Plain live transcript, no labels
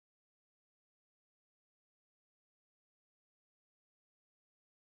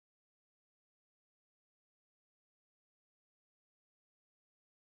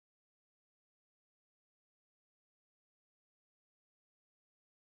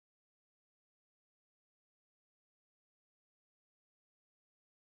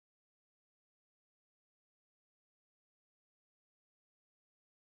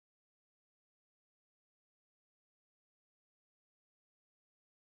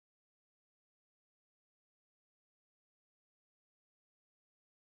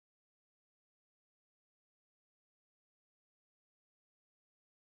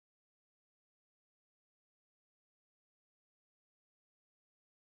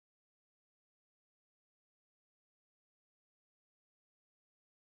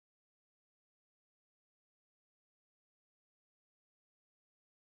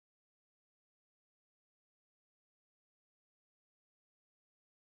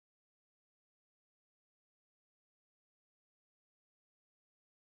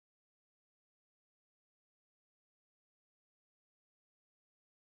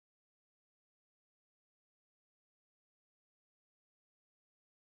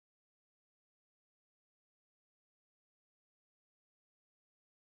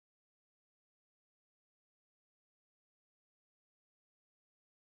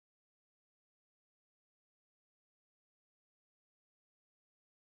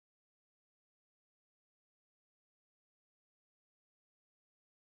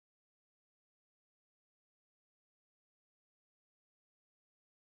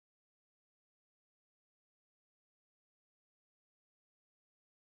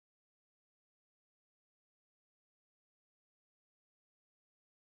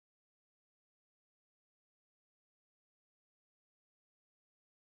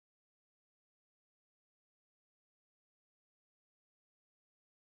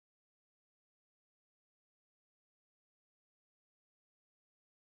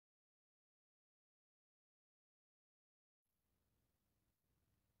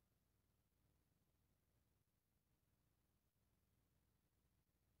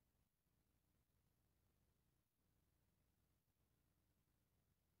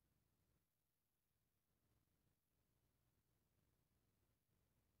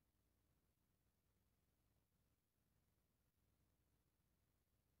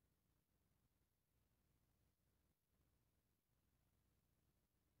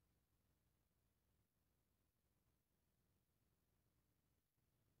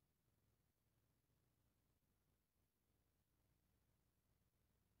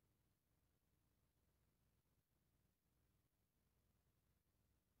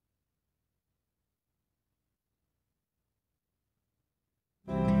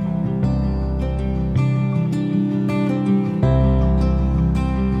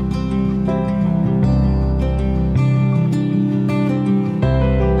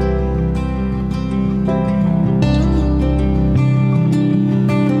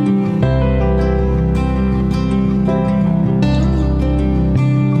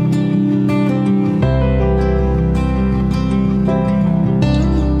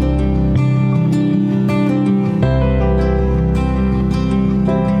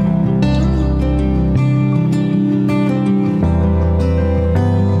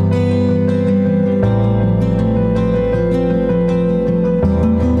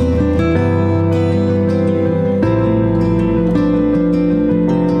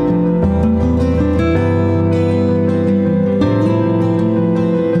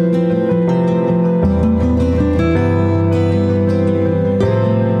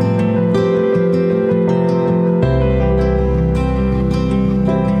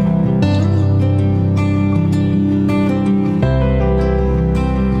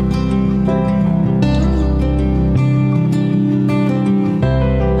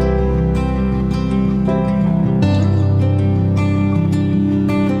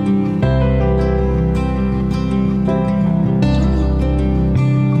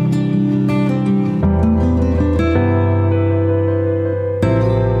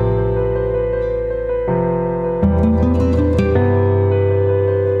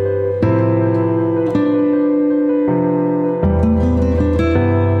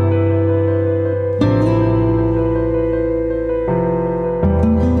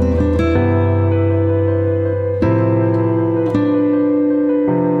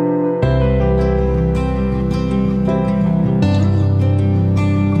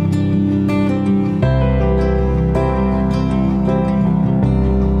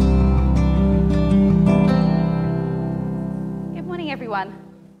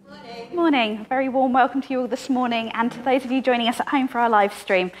morning. A very warm welcome to you all this morning, and to those of you joining us at home for our live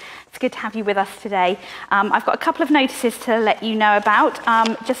stream. It's good to have you with us today. I've got a couple of notices to let you know about.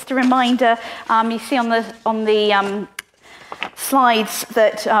 Just a reminder, you see on the slides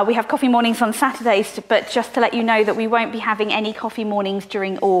that we have coffee mornings on Saturdays, but just to let you know that we won't be having any coffee mornings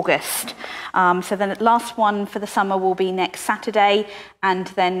during August. So the last one for the summer will be next Saturday, and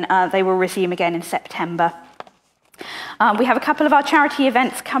then they will resume again in September. We have a couple of our charity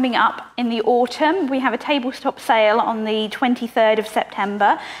events coming up in the autumn. We have a tabletop sale on the 23rd of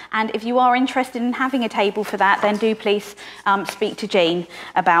September, and if you are interested in having a table for that, then do please speak to Jean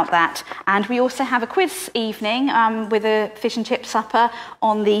about that. And we also have a quiz evening with a fish and chip supper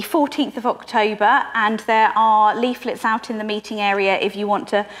on the 14th of October, and there are leaflets out in the meeting area. If you want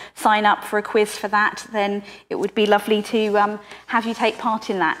to sign up for a quiz for that, then it would be lovely to have you take part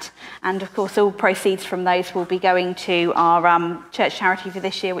in that. And of course, all proceeds from those will be going to our church charity for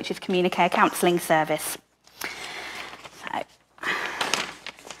this year, which is Communicare Counselling Service.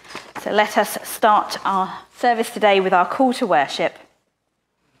 So let us start our service today with our call to worship.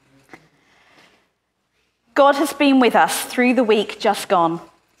 God has been with us through the week just gone,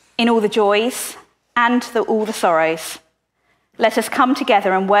 in all the joys and all the sorrows. Let us come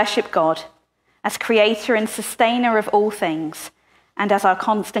together and worship God as creator and sustainer of all things, and as our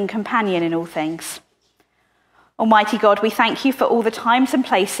constant companion in all things. Almighty God, we thank you for all the times and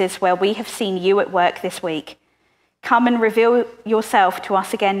places where we have seen you at work this week. Come and reveal yourself to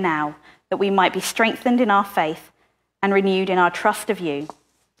us again now, that we might be strengthened in our faith and renewed in our trust of you.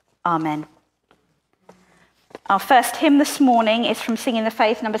 Amen. Our first hymn this morning is from Singing the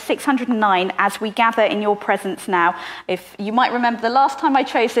Faith, number 609, As We Gather in Your Presence Now. If you might remember the last time I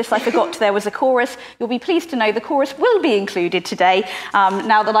chose this, I forgot there was a chorus. You'll be pleased to know the chorus will be included today,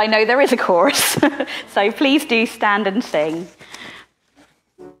 now that I know there is a chorus. So please do stand and sing.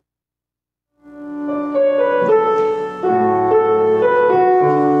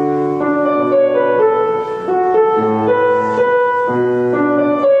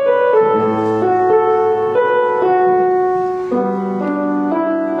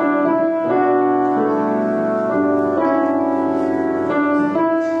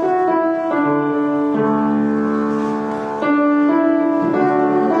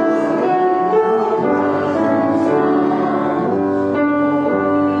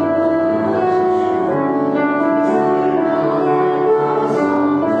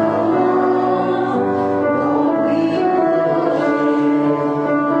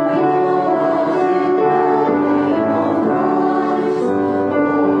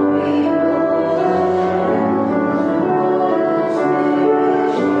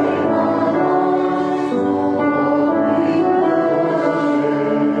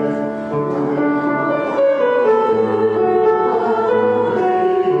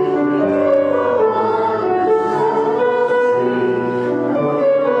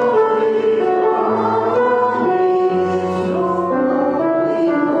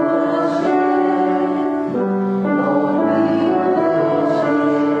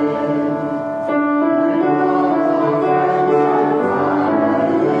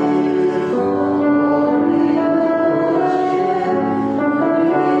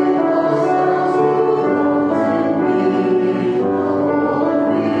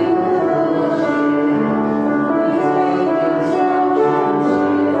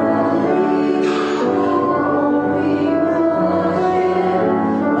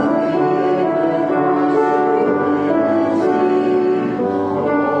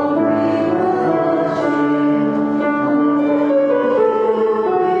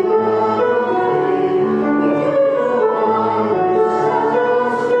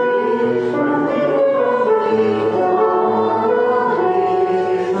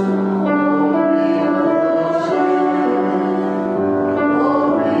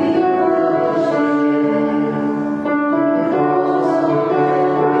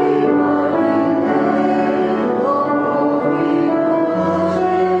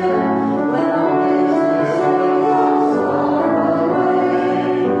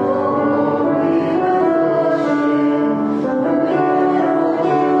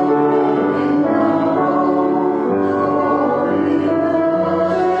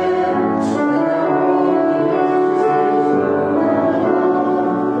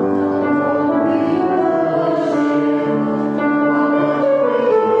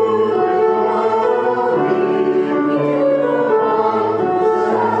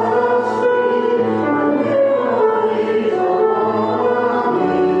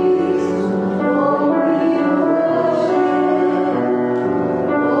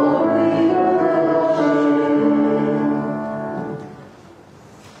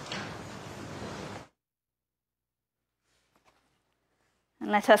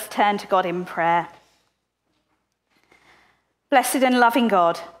 Let us turn to God in prayer. Blessed and loving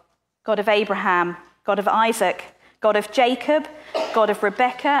God, God of Abraham, God of Isaac, God of Jacob, God of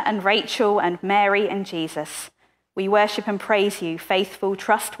Rebekah and Rachel and Mary and Jesus, we worship and praise you, faithful,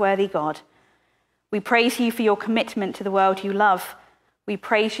 trustworthy God. We praise you for your commitment to the world you love. We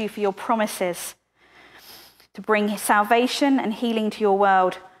praise you for your promises to bring salvation and healing to your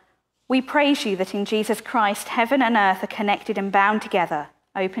world. We praise you that in Jesus Christ, heaven and earth are connected and bound together,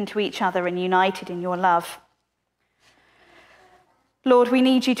 open to each other and united in your love. Lord, we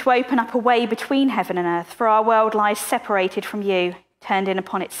need you to open up a way between heaven and earth, for our world lies separated from you, turned in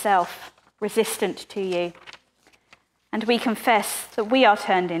upon itself, resistant to you. And we confess that we are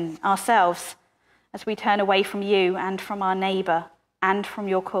turned in ourselves as we turn away from you and from our neighbour and from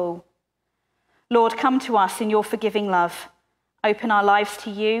your call. Lord, come to us in your forgiving love. Open our lives to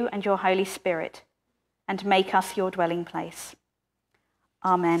you and your Holy Spirit, and make us your dwelling place.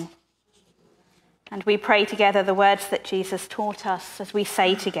 Amen. And we pray together the words that Jesus taught us as we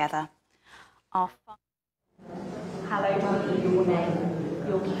say together, Our Father, hallowed be your name,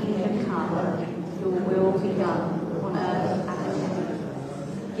 your kingdom come, your will be done on earth as in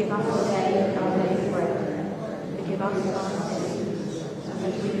heaven. Give us today our daily bread. Forgive us our sins,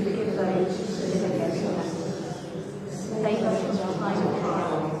 as we forgive those who sin against us. Save us from the time of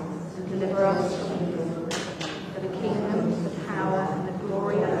trial, and deliver us from evil. For the kingdom, the power, and the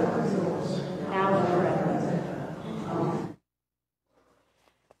glory are yours, now and forever. Amen.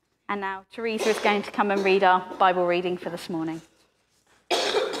 And now Teresa is going to come and read our Bible reading for this morning.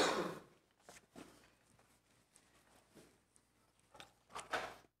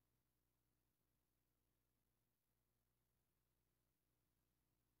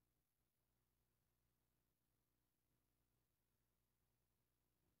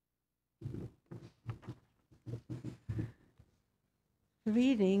 The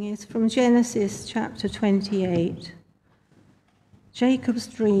reading is from Genesis chapter 28. Jacob's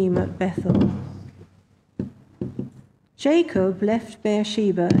dream at Bethel. Jacob left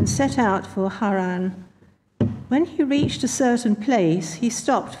Beersheba and set out for Haran. When he reached a certain place, he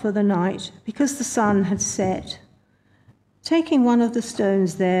stopped for the night because the sun had set. Taking one of the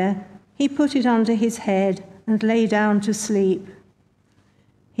stones there, he put it under his head and lay down to sleep.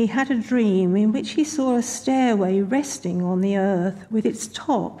 He had a dream in which he saw a stairway resting on the earth with its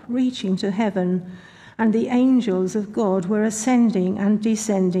top reaching to heaven, and the angels of God were ascending and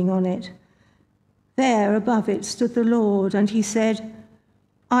descending on it. There above it stood the Lord, and he said,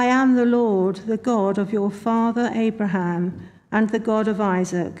 I am the Lord, the God of your father Abraham and the God of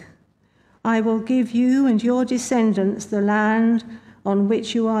Isaac. I will give you and your descendants the land on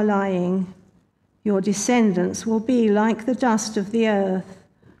which you are lying. Your descendants will be like the dust of the earth,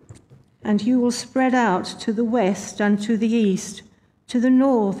 and you will spread out to the west and to the east, to the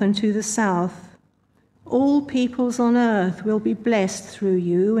north and to the south. All peoples on earth will be blessed through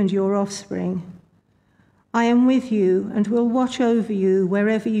you and your offspring. I am with you and will watch over you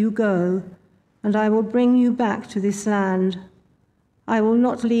wherever you go, and I will bring you back to this land. I will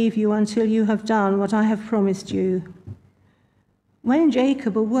not leave you until you have done what I have promised you. When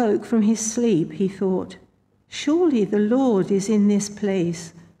Jacob awoke from his sleep, he thought, surely the Lord is in this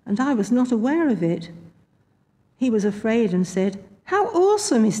place, and I was not aware of it. He was afraid and said, how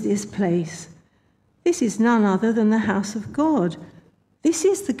awesome is this place! This is none other than the house of God. This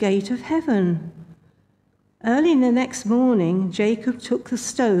is the gate of heaven. Early the next morning, Jacob took the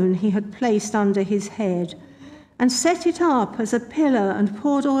stone he had placed under his head and set it up as a pillar and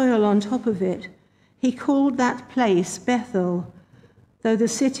poured oil on top of it. He called that place Bethel, though the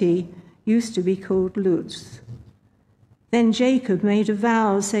city used to be called Luz. Then Jacob made a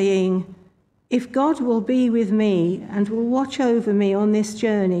vow, saying, if God will be with me and will watch over me on this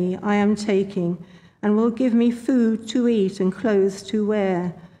journey I am taking, and will give me food to eat and clothes to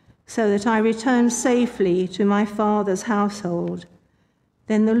wear, so that I return safely to my father's household,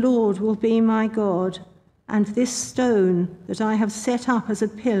 then the Lord will be my God, and this stone that I have set up as a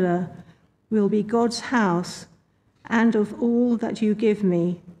pillar will be God's house, and of all that you give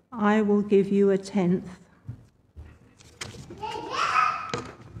me, I will give you a tenth.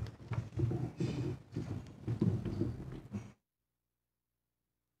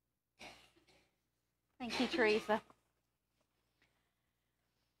 Thank you, Teresa.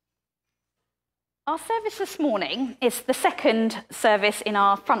 Our service this morning is the second service in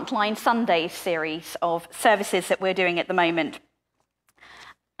our Frontline Sunday series of services that we're doing at the moment.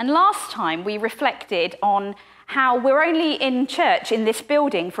 And last time we reflected on how we're only in church in this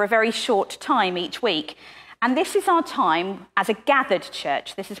building for a very short time each week. And this is our time as a gathered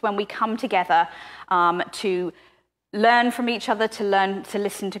church. This is when we come together to learn from each other, to learn to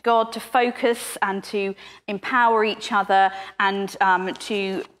listen to God, to focus and to empower each other, and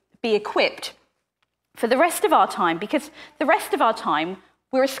to be equipped for the rest of our time, because the rest of our time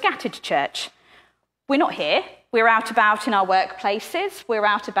we're a scattered church. We're not here. We're out about in our workplaces, we're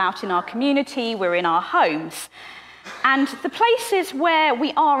out about in our community, we're in our homes. And the places where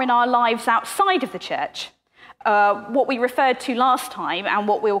we are in our lives outside of the church, what we referred to last time and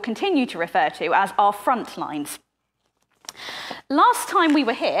what we will continue to refer to as our front lines. Last time we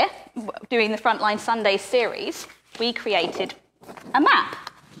were here, doing the Frontline Sunday series, we created a map.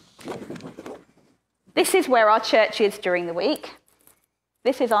 This is where our church is during the week.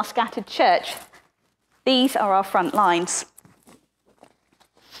 This is our scattered church. These are our front lines.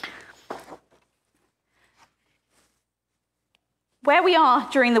 Where we are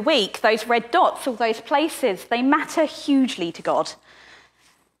during the week, those red dots, all those places, they matter hugely to God.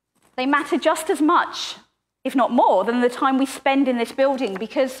 They matter just as much, if not more, than the time we spend in this building,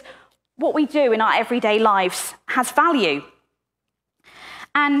 because what we do in our everyday lives has value.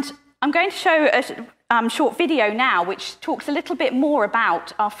 And I'm going to show a short video now which talks a little bit more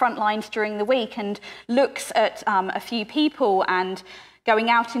about our front lines during the week and looks at a few people and going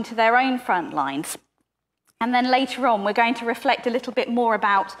out into their own front lines. And then later on, we're going to reflect a little bit more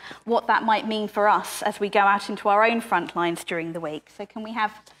about what that might mean for us as we go out into our own front lines during the week. So can we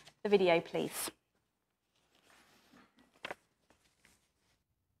have the video, please?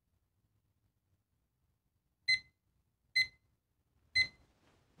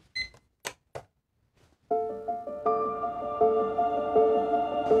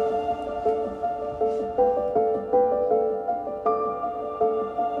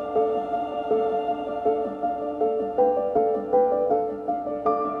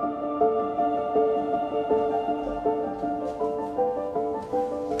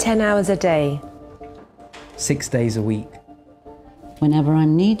 Hours a day. 6 days a week. Whenever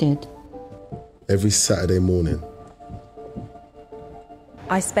I'm needed. Every Saturday morning.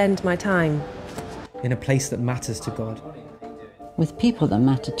 I spend my time In a place that matters to God. With people that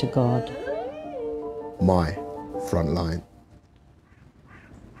matter to God. My front line.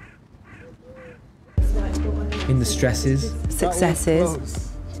 In the stresses.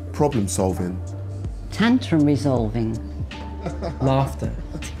 Successes. Problem solving. Tantrum resolving. Laughter.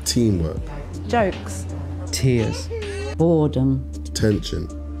 Teamwork. Jokes. Tears. Boredom. Tension.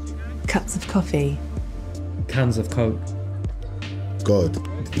 Cups of coffee. Cans of Coke. God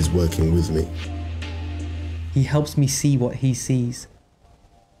is working with me. He helps me see what he sees.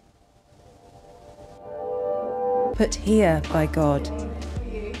 Put here by God.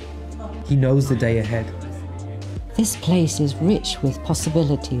 He knows the day ahead. This place is rich with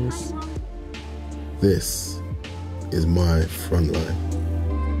possibilities. This is my front line.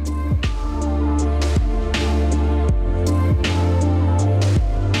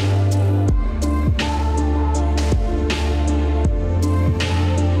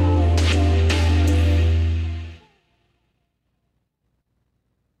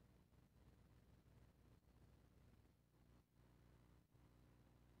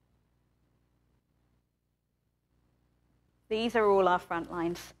 These are all our front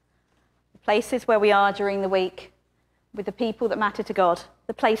lines. The places where we are during the week, with the people that matter to God,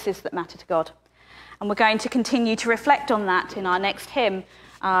 the places that matter to God. And we're going to continue to reflect on that in our next hymn.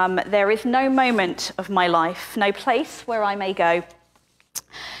 There is no moment of my life, no place where I may go,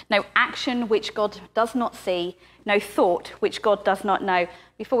 no action which God does not see, no thought which God does not know.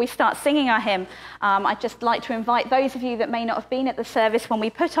 Before we start singing our hymn, I'd just like to invite those of you that may not have been at the service when we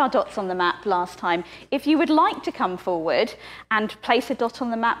put our dots on the map last time, if you would like to come forward and place a dot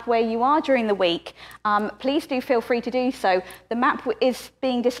on the map where you are during the week, please do feel free to do so. The map is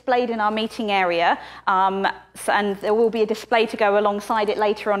being displayed in our meeting area, and there will be a display to go alongside it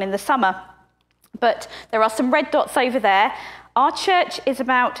later on in the summer. But there are some red dots over there. Our church is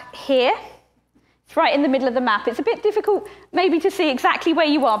about here. It's right in the middle of the map. It's a bit difficult maybe to see exactly where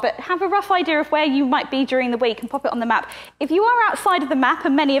you are, but have a rough idea of where you might be during the week and pop it on the map. If you are outside of the map,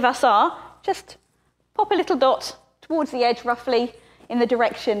 and many of us are, just pop a little dot towards the edge roughly in the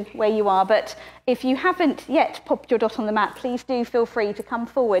direction where you are. But if you haven't yet popped your dot on the map, please do feel free to come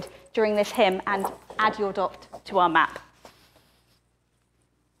forward during this hymn and add your dot to our map.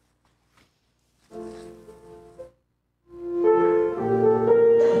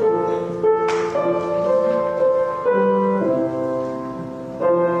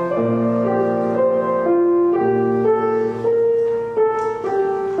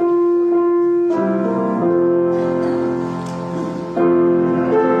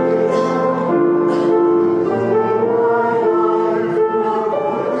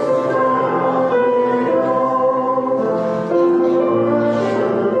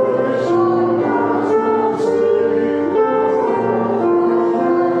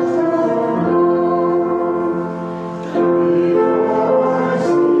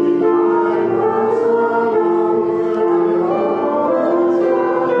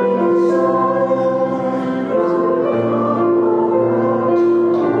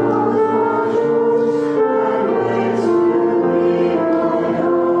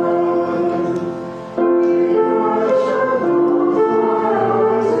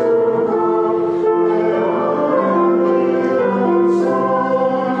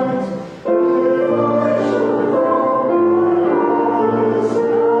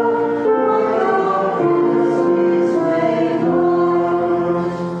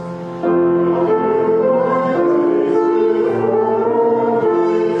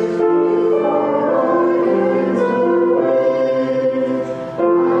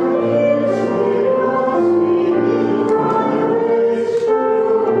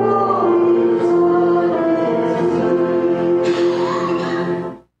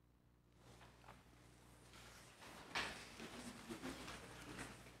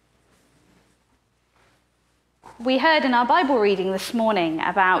 heard in our Bible reading this morning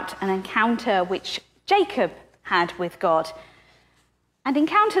about an encounter which Jacob had with God. And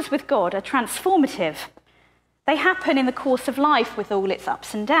encounters with God are transformative. They happen in the course of life with all its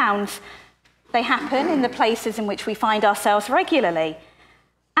ups and downs. They happen in the places in which we find ourselves regularly.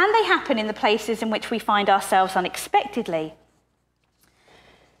 And they happen in the places in which we find ourselves unexpectedly.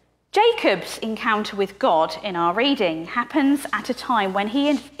 Jacob's encounter with God in our reading happens at a time when he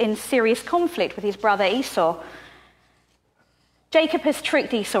is in serious conflict with his brother Esau. Jacob has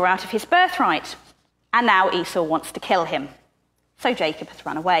tricked Esau out of his birthright, and now Esau wants to kill him. So Jacob has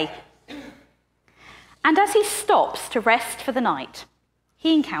run away. And as he stops to rest for the night,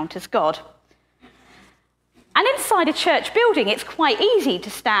 he encounters God. And inside a church building, it's quite easy to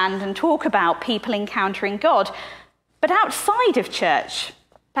stand and talk about people encountering God. But outside of church,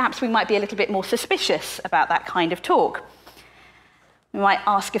 perhaps we might be a little bit more suspicious about that kind of talk. We might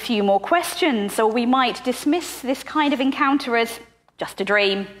ask a few more questions, or we might dismiss this kind of encounter as just a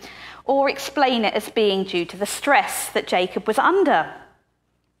dream, or explain it as being due to the stress that Jacob was under.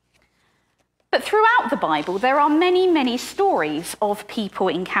 But throughout the Bible, there are many, many stories of people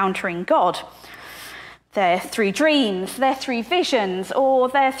encountering God. They're through dreams, they're through visions, or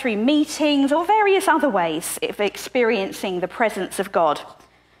they're through meetings, or various other ways of experiencing the presence of God.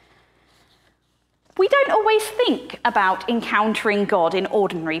 We don't always think about encountering God in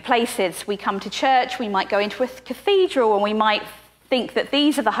ordinary places. We come to church, we might go into a cathedral, and we might think that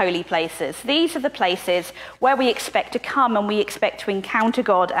these are the holy places. These are the places where we expect to come and we expect to encounter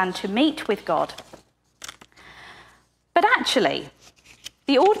God and to meet with God. But actually,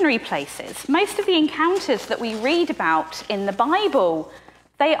 the ordinary places, most of the encounters that we read about in the Bible,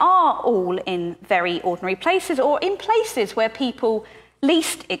 they are all in very ordinary places, or in places where people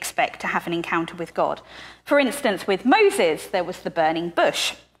least expect to have an encounter with God. For instance, with Moses, there was the burning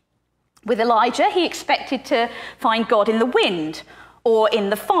bush. With Elijah, he expected to find God in the wind, or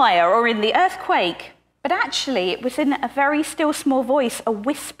in the fire, or in the earthquake. But actually, it was in a very still small voice, a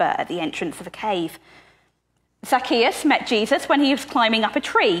whisper at the entrance of a cave. Zacchaeus met Jesus when he was climbing up a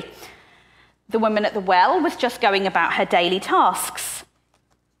tree. The woman at the well was just going about her daily tasks.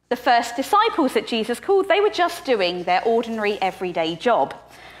 The first disciples that Jesus called, they were just doing their ordinary, everyday job.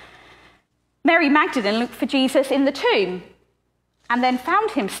 Mary Magdalene looked for Jesus in the tomb and then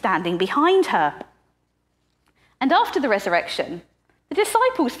found him standing behind her. And after the resurrection, the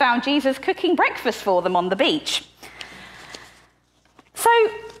disciples found Jesus cooking breakfast for them on the beach. So,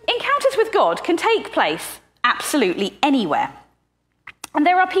 encounters with God can take place absolutely anywhere. And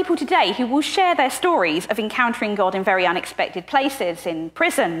there are people today who will share their stories of encountering God in very unexpected places, in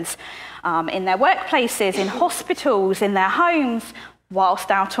prisons, in their workplaces, in hospitals, in their homes, whilst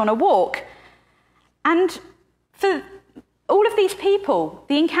out on a walk. And for all of these people,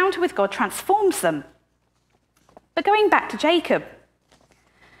 the encounter with God transforms them. But going back to Jacob,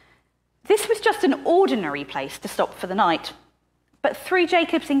 this was just an ordinary place to stop for the night. But through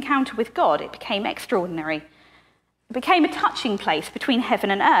Jacob's encounter with God, it became extraordinary. It became a touching place between heaven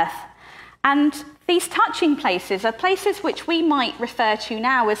and earth. And these touching places are places which we might refer to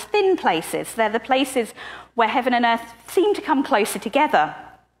now as thin places. They're the places where heaven and earth seem to come closer together.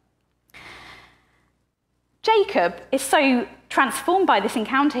 Jacob is so transformed by this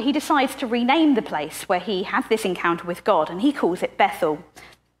encounter, he decides to rename the place where he had this encounter with God, and he calls it Bethel,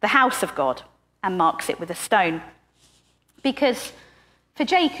 the house of God, and marks it with a stone. Because for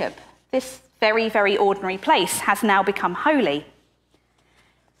Jacob, this very, very ordinary place has now become holy.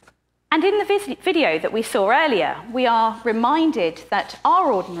 And in the video that we saw earlier, we are reminded that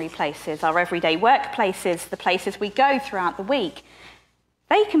our ordinary places, our everyday workplaces, the places we go throughout the week,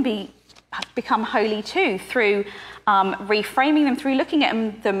 they can become holy too through reframing them, through looking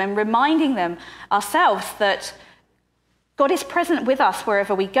at them and reminding them ourselves that God is present with us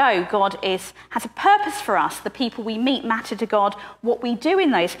wherever we go. God has a purpose for us. The people we meet matter to God. What we do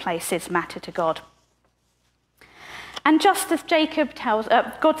in those places matter to God. And just as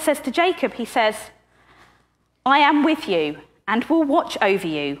God says to Jacob, he says, I am with you and will watch over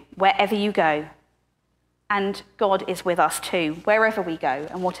you wherever you go. And God is with us too, wherever we go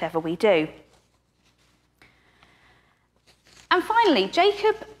and whatever we do. And finally,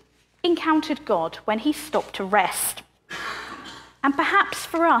 Jacob encountered God when he stopped to rest. And perhaps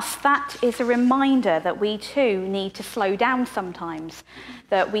for us, that is a reminder that we too need to slow down sometimes,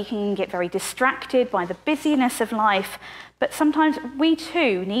 that we can get very distracted by the busyness of life, but sometimes we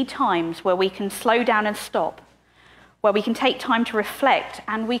too need times where we can slow down and stop, where we can take time to reflect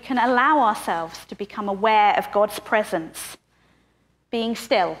and we can allow ourselves to become aware of God's presence, being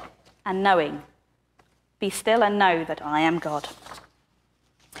still and knowing. Be still and know that I am God.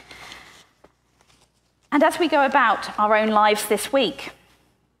 And as we go about our own lives this week,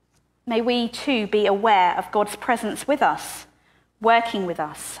 may we too be aware of God's presence with us, working with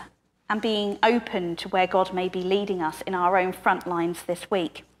us, and being open to where God may be leading us in our own front lines this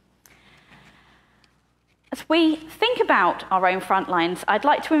week. As we think about our own front lines, I'd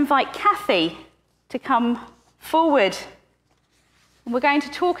like to invite Kathy to come forward. And we're going to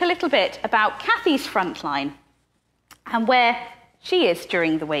talk a little bit about Kathy's front line and where she is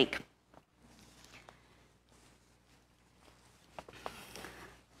during the week.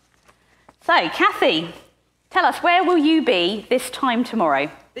 So, Kathy, tell us, where will you be this time tomorrow?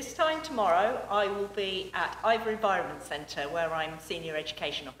 This time tomorrow, I will be at Ivor Environment Centre, where I'm Senior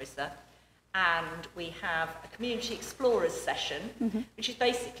Education Officer, and we have a Community Explorers session, which is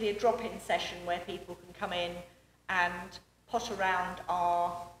basically a drop-in session where people can come in and pot around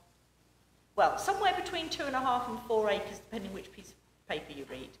our, well, somewhere between 2.5 and 4 acres, depending which piece of paper you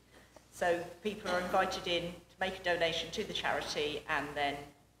read. So people are invited in to make a donation to the charity and then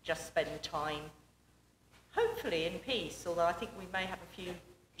just spend time, hopefully in peace, although I think we may have a few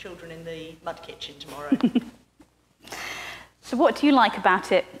children in the mud kitchen tomorrow. So what do you like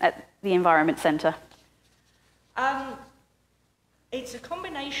about it at the Environment Centre? It's a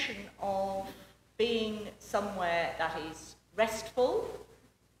combination of being somewhere that is restful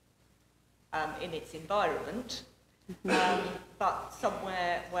in its environment, but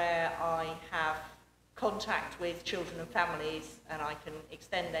somewhere where I have contact with children and families and I can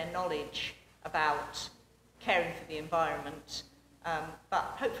extend their knowledge about caring for the environment, but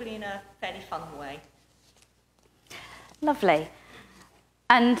hopefully in a fairly fun way. Lovely.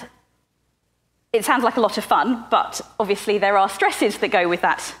 And it sounds like a lot of fun, but obviously there are stresses that go with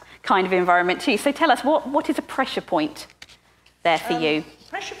that kind of environment too. So tell us, what is a pressure point there for you?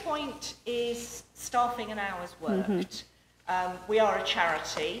 Pressure point is staffing and hours worked. We are a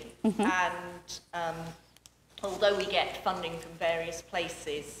charity, and although we get funding from various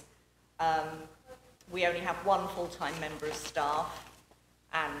places, we only have one full-time member of staff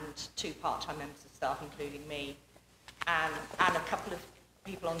and 2 part-time members of staff, including me, and a couple of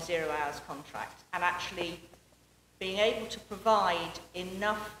people on 0 hours contract. And actually being able to provide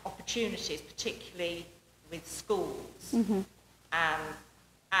enough opportunities, particularly with schools,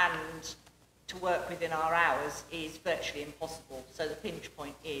 and to work within our hours is virtually impossible. So the pinch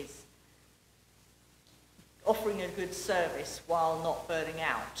point is offering a good service while not burning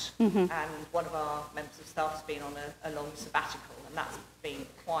out. And one of our members of staff has been on a long sabbatical, and that's been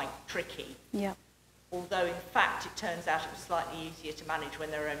quite tricky. Yeah. Although in fact it turns out it was slightly easier to manage when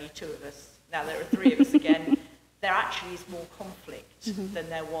there are only 2 of us. Now there are 3 of us again. There actually is more conflict than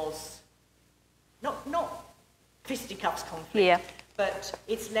there was, not fisticuffs conflict, but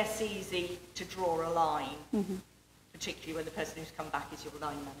it's less easy to draw a line, particularly when the person who's come back is your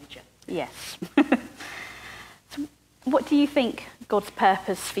line manager. Yes. So what do you think God's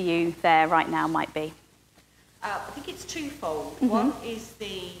purpose for you there right now might be? I think it's twofold. One is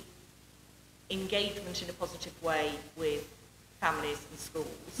the engagement in a positive way with families and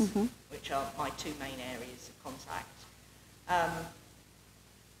schools, which are my 2 main areas of contact,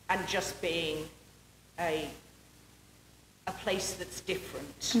 and just being a place that's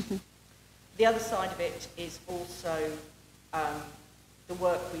different. The other side of it is also the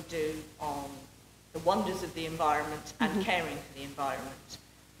work we do on the wonders of the environment and caring for the environment,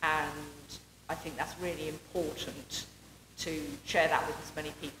 and I think that's really important to share that with as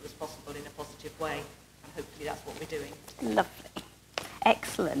many people as possible in a positive way, and hopefully that's what we're doing. Lovely.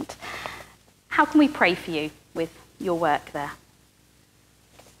 Excellent. How can we pray for you with your work there?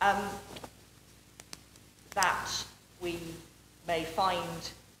 That we may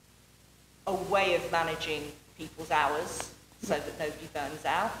find a way of managing people's hours so that nobody burns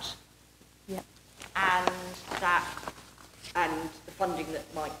out, and the funding that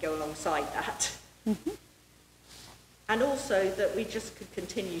might go alongside that. And also that we just could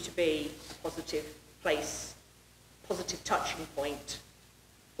continue to be a positive place, positive touching point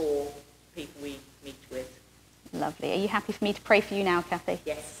for people we meet with. Lovely. Are you happy for me to pray for you now, Kathy?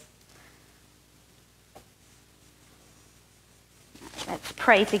 Yes. Let's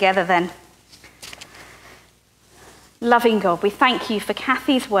pray together then. Loving God, we thank you for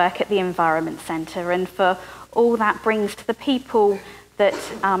Kathy's work at the Environment Centre and for all that brings to the people that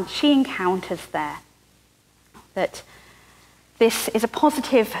she encounters there. That this is a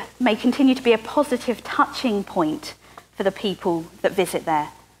positive, may continue to be a positive touching point for the people that visit there.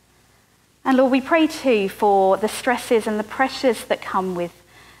 And Lord, we pray too for the stresses and the pressures that come with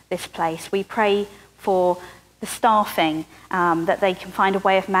this place. We pray for the staffing, that they can find a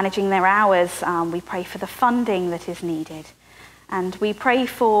way of managing their hours. We pray for the funding that is needed. And we pray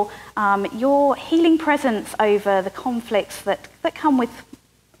for your healing presence over the conflicts that come with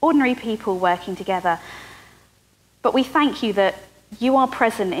ordinary people working together. But we thank you that you are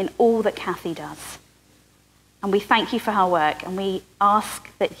present in all that Kathy does. And we thank you for her work, and we ask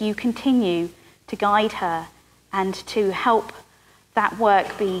that you continue to guide her and to help that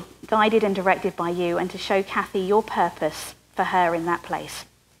work be guided and directed by you, and to show Kathy your purpose for her in that place.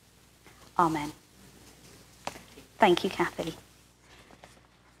 Amen. Thank you, Kathy.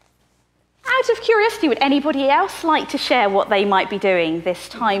 Out of curiosity, would anybody else like to share what they might be doing this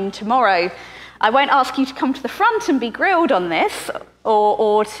time tomorrow? I won't ask you to come to the front and be grilled on this,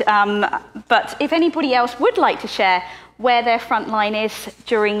 but if anybody else would like to share where their frontline is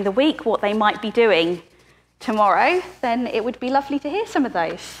during the week, what they might be doing tomorrow, then it would be lovely to hear some of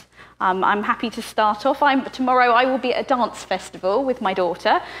those. I'm happy to start off. Tomorrow I will be at a dance festival with my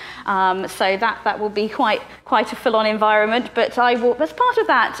daughter, so that will be quite a full-on environment. But as part of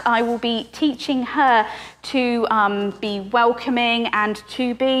that, I will be teaching her to be welcoming and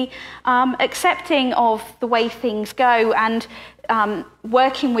to be accepting of the way things go, and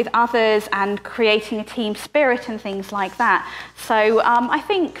working with others and creating a team spirit and things like that. So I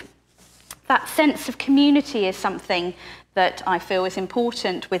think that sense of community is something that I feel is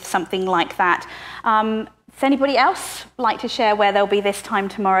important with something like that. Does anybody else like to share where they'll be this time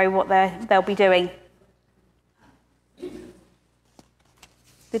tomorrow, what they'll be doing?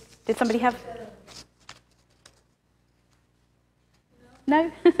 Did somebody have?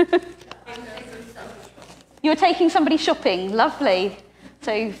 No? You're taking somebody shopping, lovely.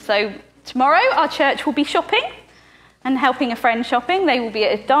 So tomorrow our church will be shopping and helping a friend shopping. They will be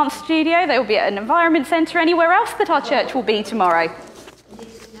at a dance studio, they will be at an environment centre, anywhere else that our church will be tomorrow.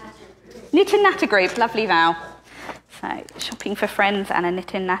 Knit and Natter group, lovely Val. So shopping for friends and a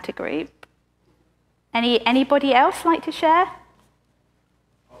Knit and Natter group. Anybody else like to share?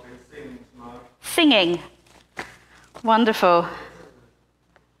 I'll be singing tomorrow. Singing. Wonderful.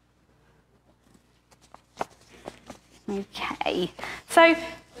 Okay. So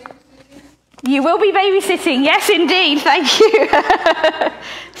you will be babysitting, yes indeed, thank you.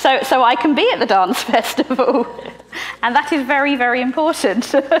 So I can be at the dance festival, and that is very, very important.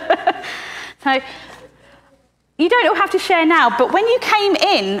 So you don't all have to share now, but when you came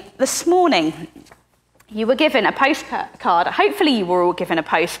in this morning, you were given a postcard. Hopefully you were all given a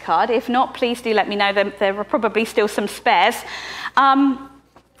postcard. If not, please do let me know. There are probably still some spares.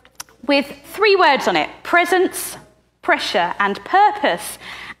 With 3 words on it: presence, pressure and purpose.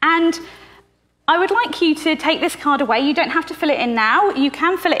 And I would like you to take this card away. You don't have to fill it in now. You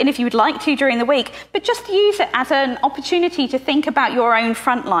can fill it in if you would like to during the week, but just use it as an opportunity to think about your own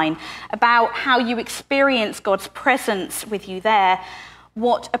frontline, about how you experience God's presence with you there,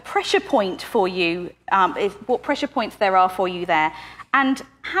 what a pressure point for you is, what pressure points there are for you there, and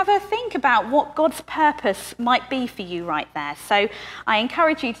have a think about what God's purpose might be for you right there. So I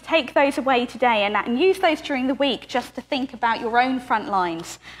encourage you to take those away today and use those during the week just to think about your own front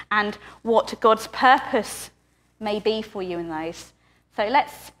lines and what God's purpose may be for you in those.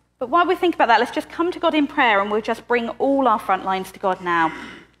 But while we think about that, let's just come to God in prayer, and we'll just bring all our front lines to God now.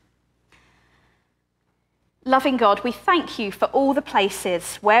 Loving God, we thank you for all the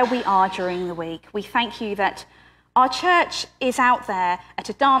places where we are during the week. We thank you that our church is out there at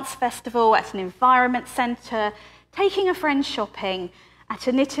a dance festival, at an environment centre, taking a friend shopping, at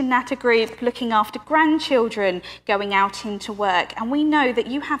a Knit and Natter group, looking after grandchildren, going out into work. And we know that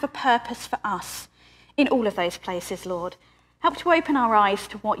you have a purpose for us in all of those places, Lord. Help to open our eyes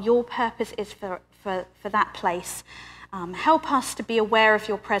to what your purpose is for that place. Help us to be aware of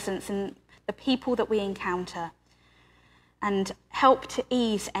your presence in the people that we encounter, and help to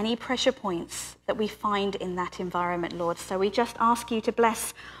ease any pressure points that we find in that environment, Lord. So we just ask you to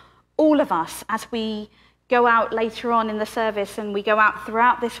bless all of us as we go out later on in the service and we go out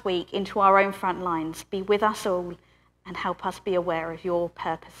throughout this week into our own front lines. Be with us all and help us be aware of your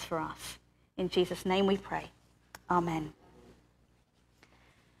purpose for us. In Jesus' name we pray. Amen.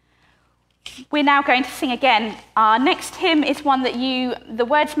 We're now going to sing again. Our next hymn is one that the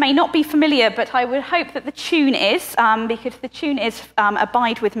words may not be familiar, but I would hope that the tune is, because the tune is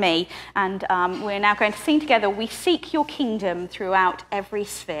Abide With Me. And we're now going to sing together, We Seek Your Kingdom Throughout Every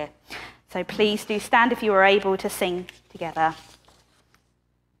Sphere. So please do stand if you are able to sing together.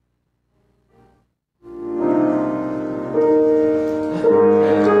 Thank you.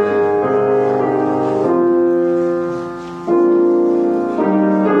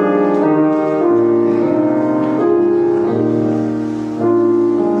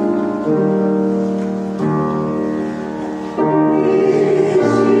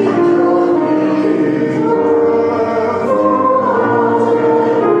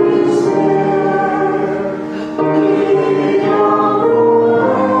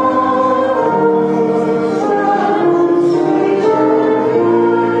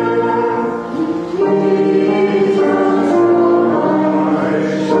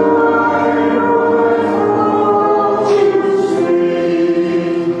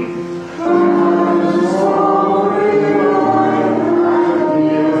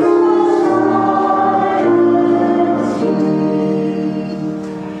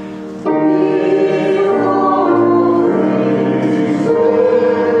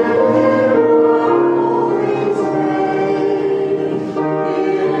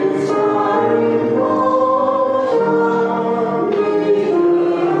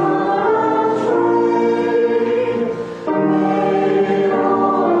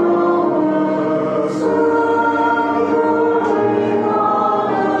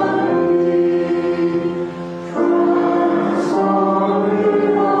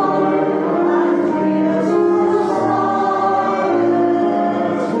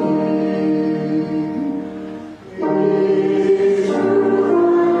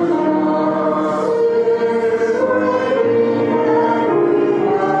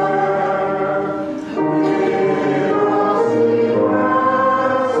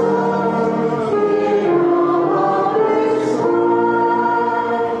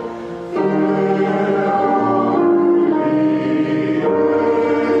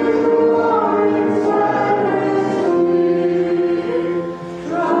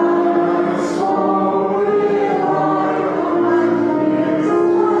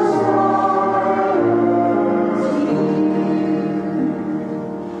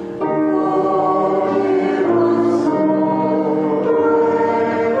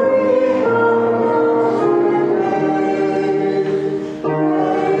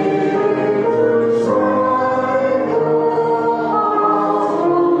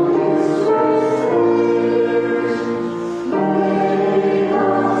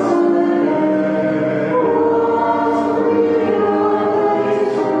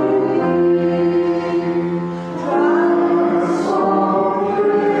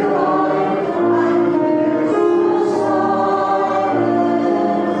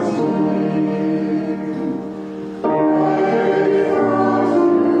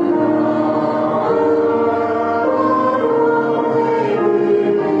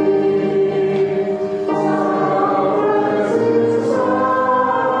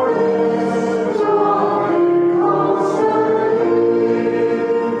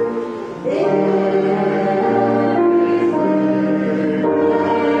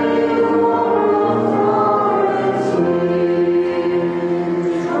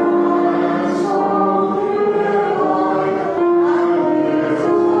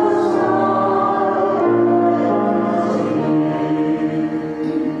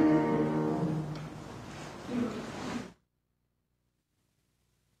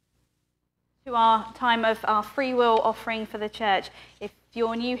 To our time of our free will offering for the church. If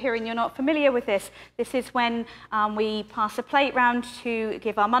you're new here and you're not familiar with this, this is when we pass a plate round to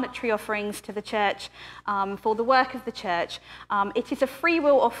give our monetary offerings to the church for the work of the church. It is a free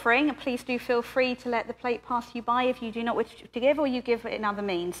will offering. Please do feel free to let the plate pass you by if you do not wish to give, or you give it in other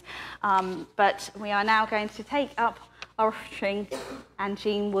means. But we are now going to take up our offering, and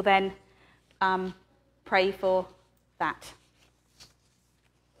Jean will then pray for that.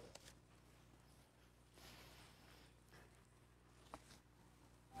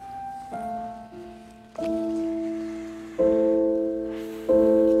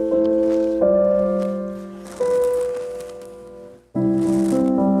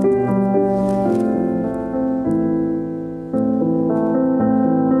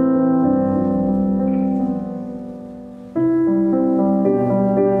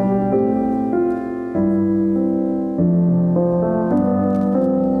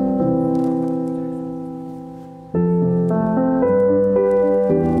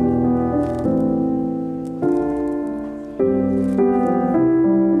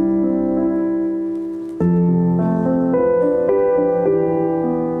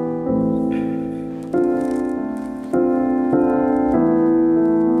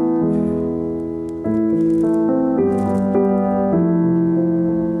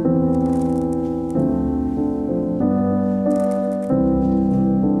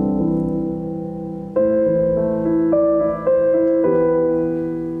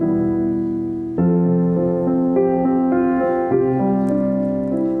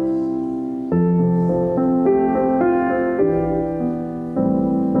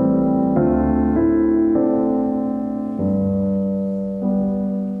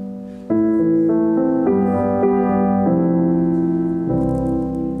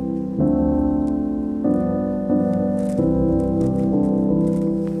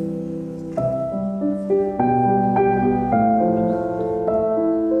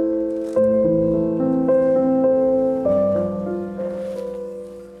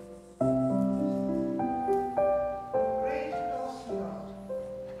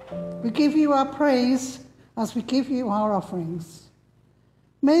 Give you our praise as we give you our offerings.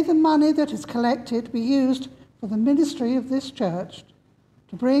 May the money that is collected be used for the ministry of this church,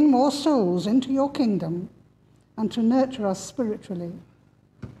 to bring more souls into your kingdom and to nurture us spiritually.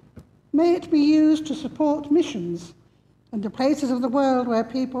 May it be used to support missions and the places of the world where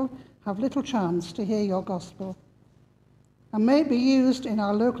people have little chance to hear your gospel. And may it be used in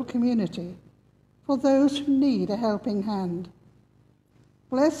our local community for those who need a helping hand.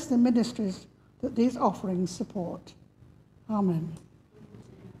 Bless the ministries that these offerings support. Amen.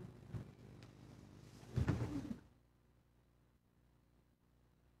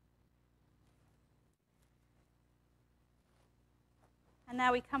 And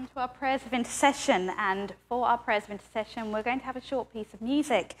now we come to our prayers of intercession, and for our prayers of intercession we're going to have a short piece of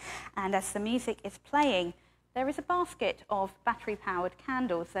music, and as the music is playing there is a basket of battery-powered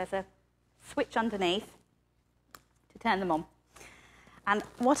candles. There's a switch underneath to turn them on. And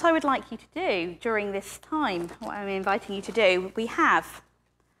what I would like you to do during this time, what I'm inviting you to do, we have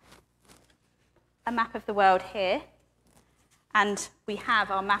a map of the world here, and we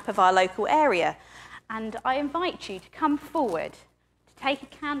have our map of our local area. And I invite you to come forward, to take a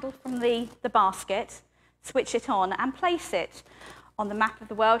candle from the basket, switch it on, and place it on the map of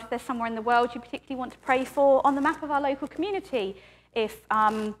the world. If there's somewhere in the world you particularly want to pray for, on the map of our local community, if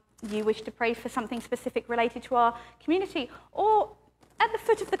you wish to pray for something specific related to our community, or at the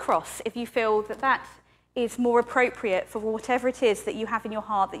foot of the cross, if you feel that that is more appropriate for whatever it is that you have in your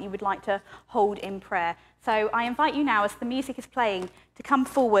heart that you would like to hold in prayer. So I invite you now, as the music is playing, to come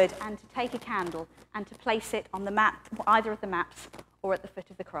forward and to take a candle and to place it on the map, either of the maps, or at the foot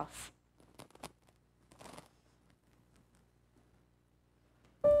of the cross.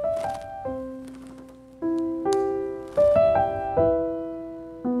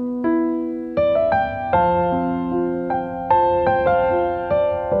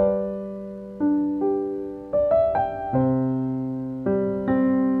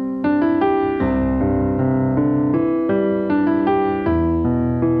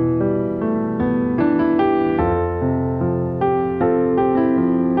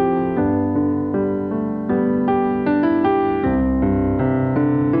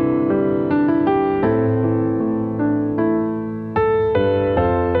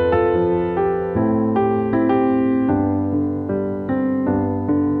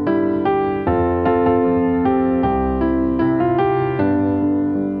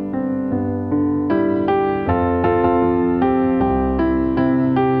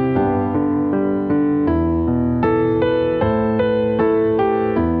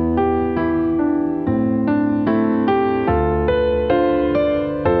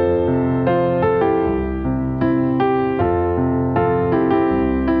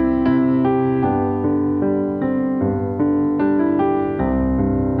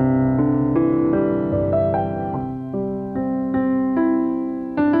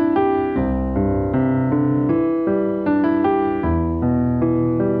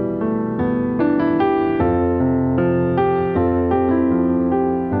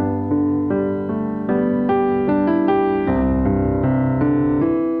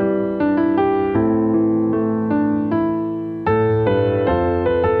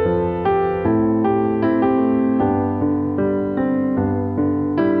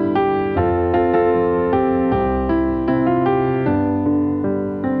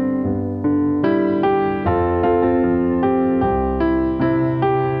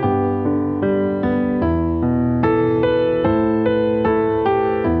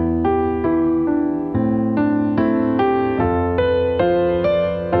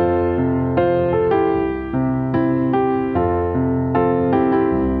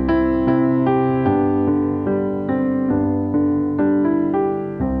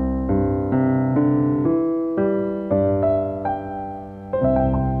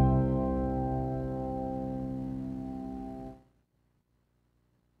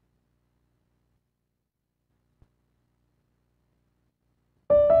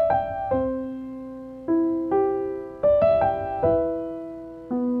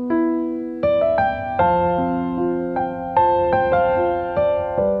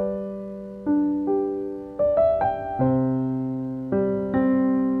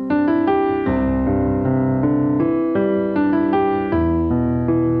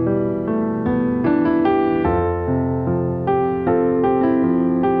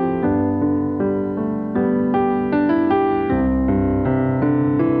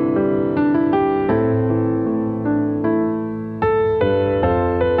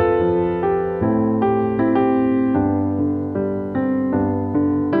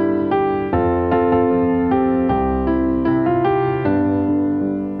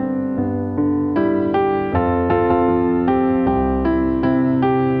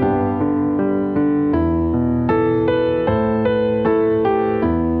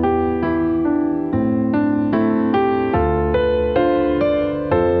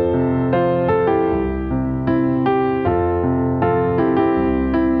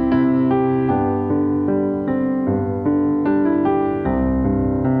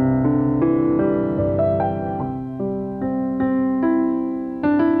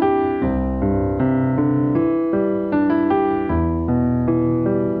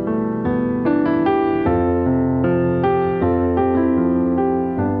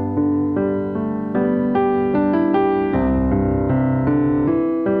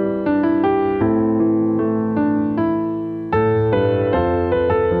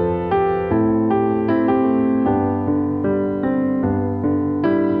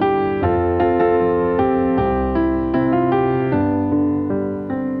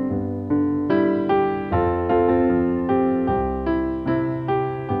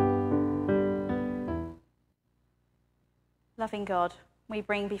 God, we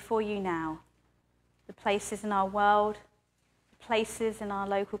bring before you now the places in our world, the places in our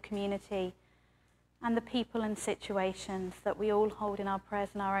local community, and the people and situations that we all hold in our prayers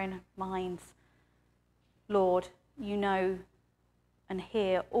in our own minds. Lord, you know and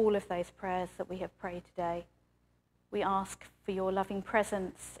hear all of those prayers that we have prayed today. We ask for your loving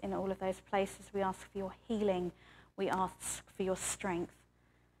presence in all of those places. We ask for your healing. We ask for your strength.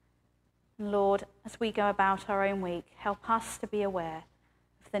 And Lord, as we go about our own week, help us to be aware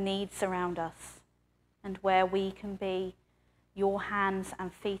of the needs around us and where we can be your hands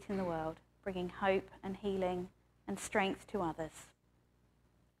and feet in the world, bringing hope and healing and strength to others.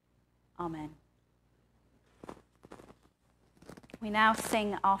 Amen. We now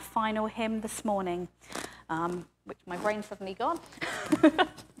sing our final hymn this morning, which my brain's suddenly gone.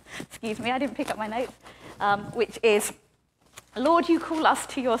 Excuse me, I didn't pick up my notes, which is, Lord, you call us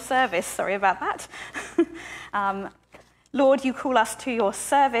to your service. Sorry about that. Lord, you call us to your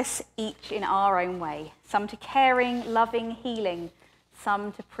service, each in our own way. Some to caring, loving, healing.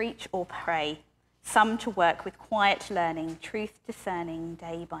 Some to preach or pray. Some to work with quiet learning, truth discerning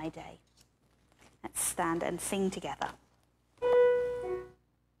day by day. Let's stand and sing together.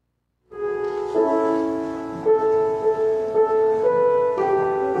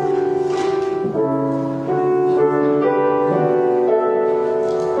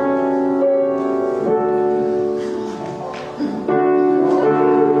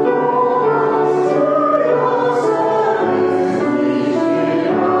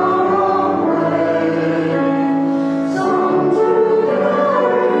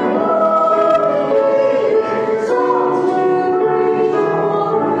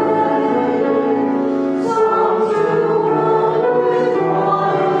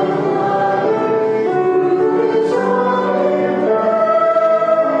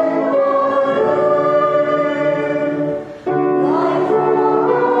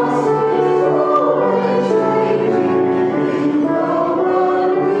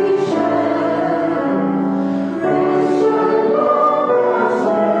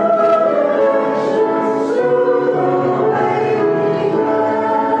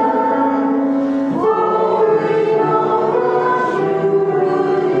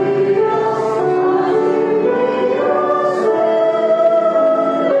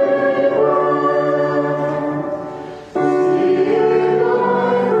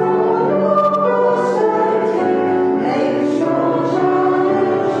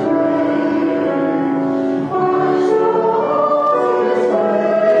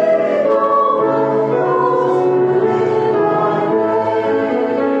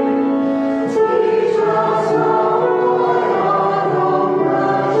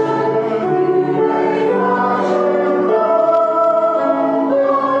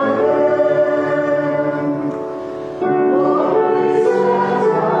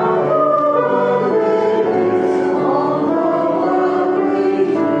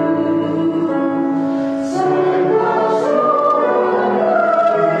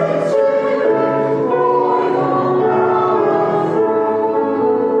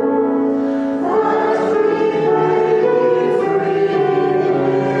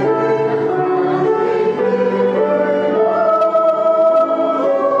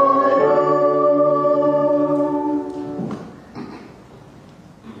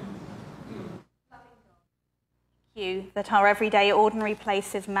 That our everyday ordinary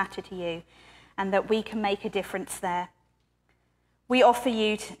places matter to you and that we can make a difference there. We offer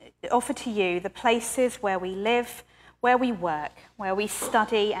to you the places where we live, where we work, where we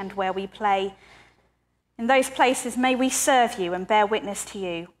study and where we play. In those places may we serve you and bear witness to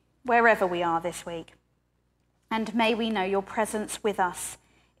you wherever we are this week. And may we know your presence with us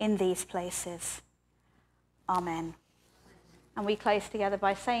in these places. Amen. And we close together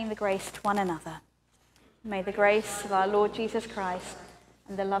by saying the grace to one another. May the grace of our Lord Jesus Christ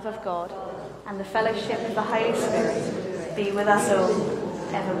and the love of God and the fellowship of the Holy Spirit be with us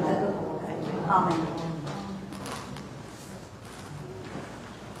all evermore. Amen.